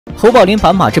侯宝林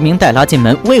把马志明带拉进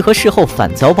门，为何事后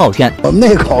反遭抱怨？我们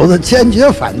那口子坚决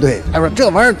反对，他说这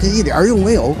玩意儿一点用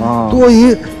没有，多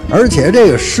余，而且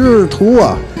这个师徒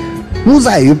啊，不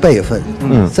在于辈分，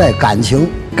在感情，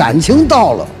感情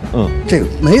到了。这个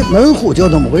门户就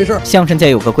这么回事。相声界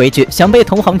有个规矩，想被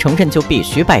同行承认就必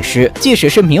须拜师，即使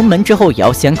是名门之后也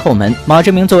要先叩门。马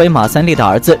志明作为马三立的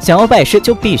儿子，想要拜师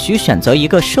就必须选择一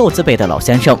个寿字辈的老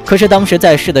先生。可是当时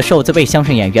在世的寿字辈相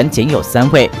声演员仅有3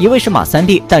位，一位是马三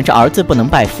立，但是儿子不能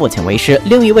拜父亲为师；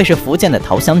另一位是福建的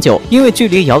陶香九，因为距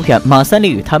离遥远，马三立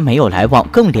与他没有来往，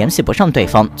更联系不上对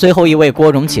方。最后一位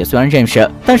郭荣启虽然认识，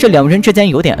但是两人之间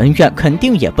有点恩怨，肯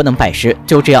定也不能拜师。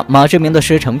就这样，马志明的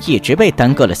师承一直被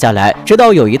耽搁了下来。直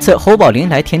到有一次侯宝林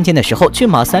来天津的时候，去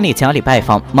马三立家里拜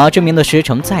访，马志明的师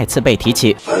承再次被提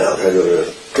起。俺聊天就是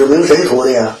志明谁出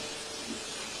的呀？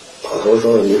老头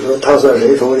说：“你说他算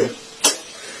谁出的？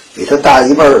比他大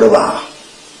一辈的吧，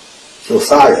就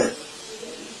仨人，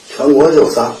全国就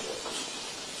仨，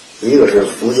一个是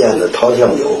福建的陶香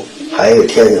九，还有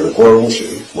天津的郭荣启。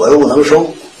我又不能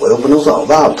收，我又不能算我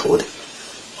爸爸徒弟。”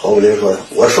侯宝林说：“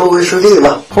我收为师弟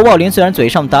吧。”侯宝林虽然嘴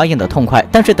上答应的痛快，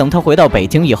但是等他回到北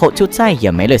京以后，就再也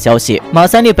没了消息。马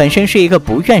三立本身是一个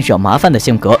不愿惹麻烦的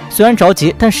性格，虽然着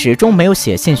急，但始终没有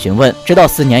写信询问。直到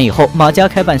4年以后，马家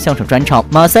开办相声专场，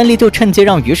马三立就趁机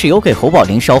让于世友给侯宝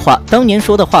林捎话，当年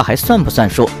说的话还算不算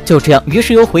数？就这样，于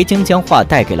世友回京将话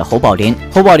带给了侯宝林，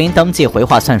侯宝林当即回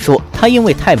话算数，他因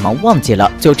为太忙忘记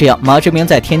了。就这样，马志明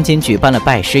在天津举办了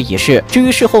拜师仪式。至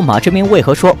于事后马志明为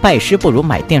何说拜师不如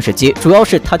买电视机，主要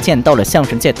是他见到了相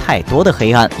声界太多的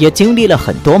黑暗，也经历了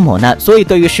很多磨难，所以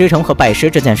对于师承和拜师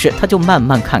这件事，他就慢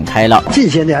慢看开了。近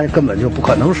些年根本就不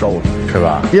可能收了，是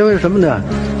吧？因为什么呢？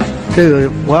这个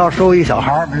我要收一小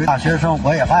孩，比如大学生，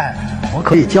我也拜，我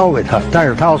可以教给他，但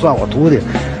是他要算我徒弟，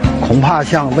恐怕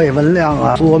像魏文亮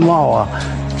啊、苏文茂啊，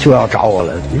就要找我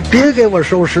了。你别给我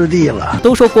收师弟了。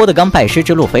都说郭德纲拜师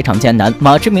之路非常艰难，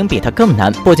马志明比他更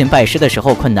难。不仅拜师的时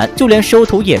候困难，就连收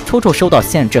徒也处处受到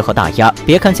限制和打压。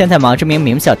别看现在马志明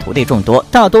名下徒弟众多，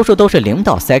大多数都是领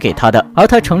导塞给他的，而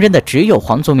他承认的只有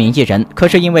黄宗民一人。可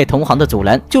是因为同行的阻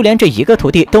拦，就连这一个徒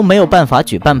弟都没有办法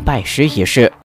举办拜师仪式。